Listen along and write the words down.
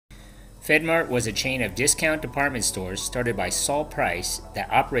Fedmart was a chain of discount department stores started by Saul Price that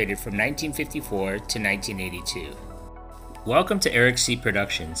operated from 1954 to 1982. Welcome to Eric C.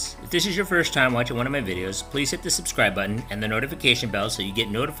 Productions. If this is your first time watching one of my videos, please hit the subscribe button and the notification bell so you get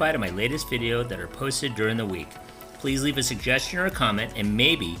notified of my latest videos that are posted during the week. Please leave a suggestion or a comment and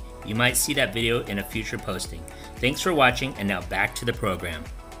maybe you might see that video in a future posting. Thanks for watching, and now back to the program.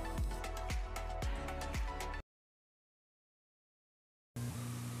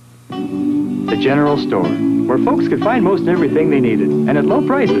 The general store, where folks could find most everything they needed, and at low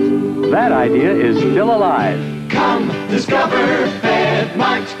prices. That idea is still alive. Come discover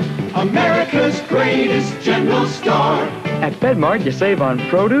Fedmart, America's greatest general store. At Fedmart, you save on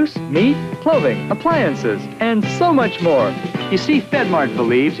produce, meat, clothing, appliances, and so much more. You see, Fedmart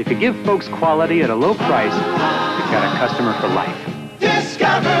believes if you give folks quality at a low price, you've got a customer for life.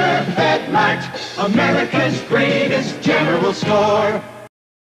 Discover Fedmart, America's greatest general store.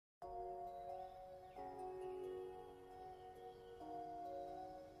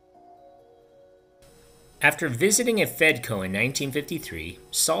 After visiting a Fedco in 1953,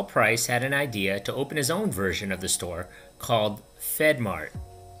 Saul Price had an idea to open his own version of the store called Fedmart.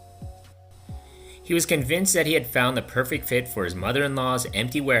 He was convinced that he had found the perfect fit for his mother-in-law's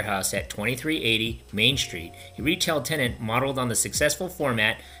empty warehouse at 2380 Main Street, a retail tenant modeled on the successful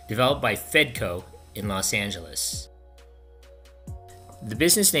format developed by Fedco in Los Angeles. The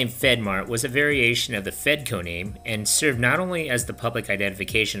business name Fedmart was a variation of the Fedco name and served not only as the public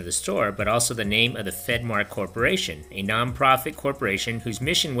identification of the store, but also the name of the Fedmart Corporation, a non-profit corporation whose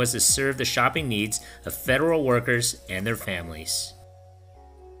mission was to serve the shopping needs of federal workers and their families.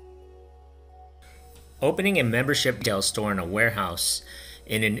 Opening a membership retail store in a warehouse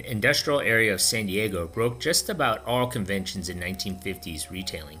in an industrial area of San Diego broke just about all conventions in 1950s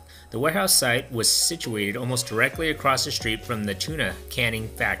retailing. The warehouse site was situated almost directly across the street from the tuna canning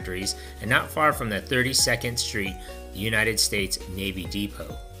factories and not far from the 32nd Street United States Navy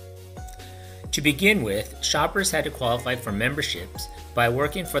Depot. To begin with, shoppers had to qualify for memberships by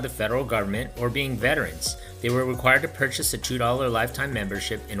working for the federal government or being veterans. They were required to purchase a $2 lifetime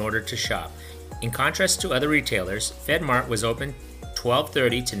membership in order to shop. In contrast to other retailers, Fedmart was open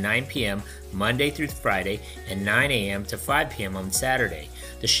 12:30 to 9 p.m. Monday through Friday and 9 a.m. to 5 p.m. on Saturday.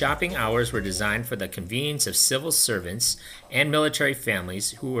 The shopping hours were designed for the convenience of civil servants and military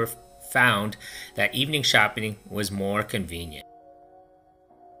families who were found that evening shopping was more convenient.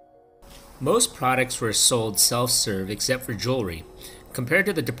 Most products were sold self-serve except for jewelry. Compared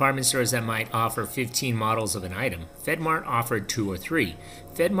to the department stores that might offer 15 models of an item, Fedmart offered 2 or 3.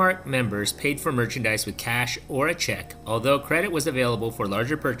 Fedmart members paid for merchandise with cash or a check, although credit was available for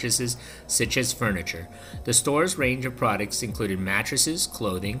larger purchases such as furniture. The store's range of products included mattresses,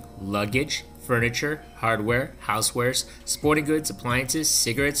 clothing, luggage, furniture, hardware, housewares, sporting goods, appliances,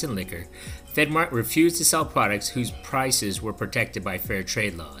 cigarettes, and liquor. Fedmart refused to sell products whose prices were protected by fair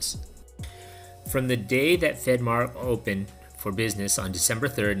trade laws. From the day that Fedmart opened for business on December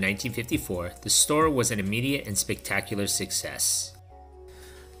 3, 1954, the store was an immediate and spectacular success.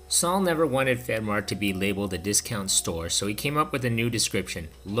 Saul never wanted Fedmart to be labeled a discount store, so he came up with a new description,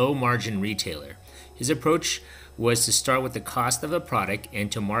 low-margin retailer. His approach was to start with the cost of a product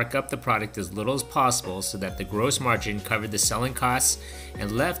and to mark up the product as little as possible so that the gross margin covered the selling costs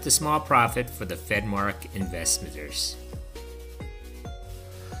and left a small profit for the Fedmart investors.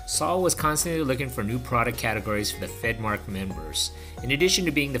 Saul was constantly looking for new product categories for the Fedmart members. In addition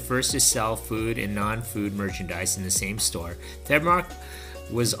to being the first to sell food and non-food merchandise in the same store, Fedmart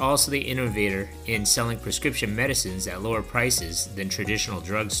was also the innovator in selling prescription medicines at lower prices than traditional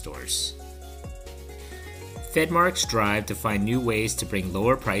drugstores. Fedmart's drive to find new ways to bring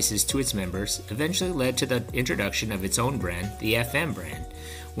lower prices to its members eventually led to the introduction of its own brand, the FM brand.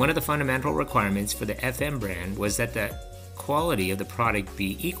 One of the fundamental requirements for the FM brand was that the quality of the product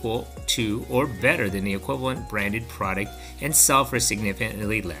be equal to or better than the equivalent branded product and sell for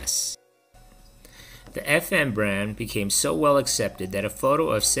significantly less. The FM brand became so well accepted that a photo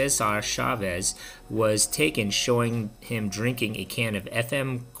of Cesar Chavez was taken showing him drinking a can of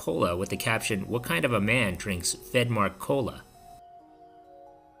FM Cola with the caption, "What kind of a man drinks Fedmart Cola?"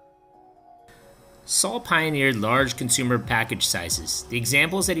 Saul pioneered large consumer package sizes. The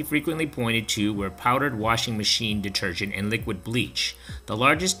examples that he frequently pointed to were powdered washing machine detergent and liquid bleach. The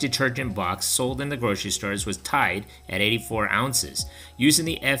largest detergent box sold in the grocery stores was Tide at 84 ounces. Using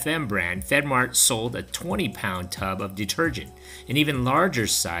the FM brand, Fedmart sold a 20-pound tub of detergent. An even larger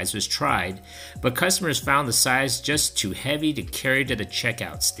size was tried, but customers found the size just too heavy to carry to the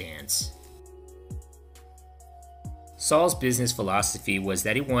checkout stands. Saul's business philosophy was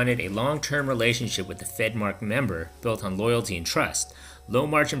that he wanted a long-term relationship with the Fedmart member built on loyalty and trust. Low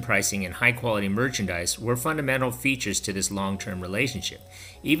margin pricing and high quality merchandise were fundamental features to this long-term relationship.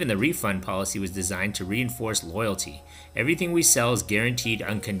 Even the refund policy was designed to reinforce loyalty. Everything we sell is guaranteed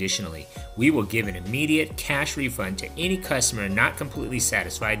unconditionally. We will give an immediate cash refund to any customer not completely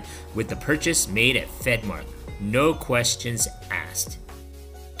satisfied with the purchase made at Fedmart. No questions asked.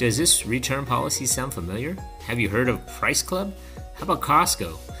 Does this return policy sound familiar? Have you heard of Price Club? How about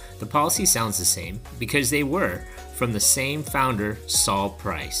Costco? The policy sounds the same because they were from the same founder, Saul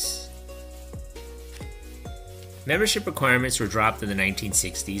Price. Membership requirements were dropped in the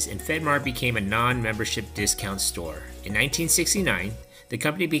 1960s and Fedmart became a non-membership discount store. In 1969, the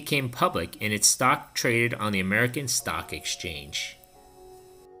company became public and its stock traded on the American Stock Exchange.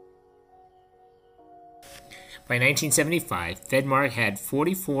 By 1975, Fedmart had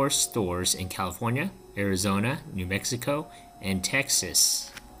 44 stores in California, Arizona, New Mexico, and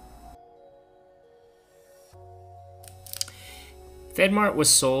Texas. Fedmart was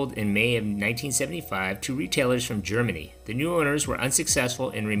sold in May of 1975 to retailers from Germany. The new owners were unsuccessful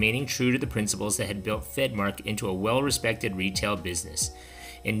in remaining true to the principles that had built Fedmart into a well-respected retail business.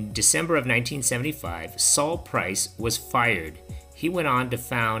 In December of 1975, Saul Price was fired. He went on to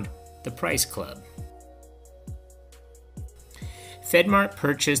found the Price Club. Fedmart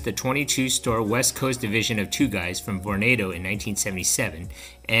purchased the 22-store West Coast division of Two Guys from Vornado in 1977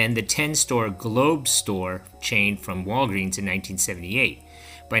 and the 10-store Globe store chain from Walgreens in 1978.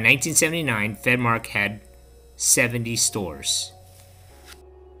 By 1979, Fedmart had 70 stores.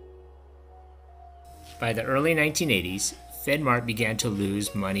 By the early 1980s, Fedmart began to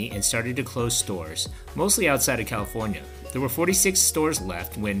lose money and started to close stores, mostly outside of California. There were 46 stores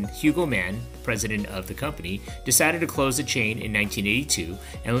left when Hugo Mann, president of the company, decided to close the chain in 1982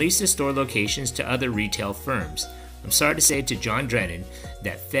 and lease the store locations to other retail firms. I'm sorry to say to John Drennan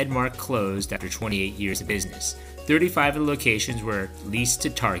that Fedmart closed after 28 years of business. 35 of the locations were leased to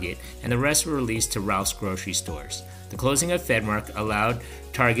Target and the rest were leased to Ralph's grocery stores. The closing of Fedmart allowed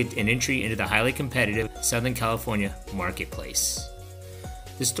Target an entry into the highly competitive Southern California marketplace.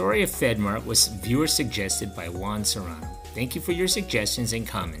 The story of Fedmart was viewer suggested by Juan Serrano. Thank you for your suggestions and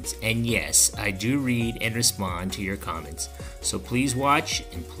comments, and yes, I do read and respond to your comments, so please watch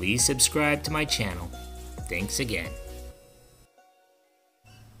and please subscribe to my channel. Thanks again.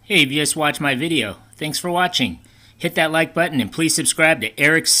 Hey, if you just watched my video, thanks for watching. Hit that like button and please subscribe to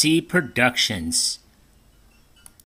Eric C. Productions.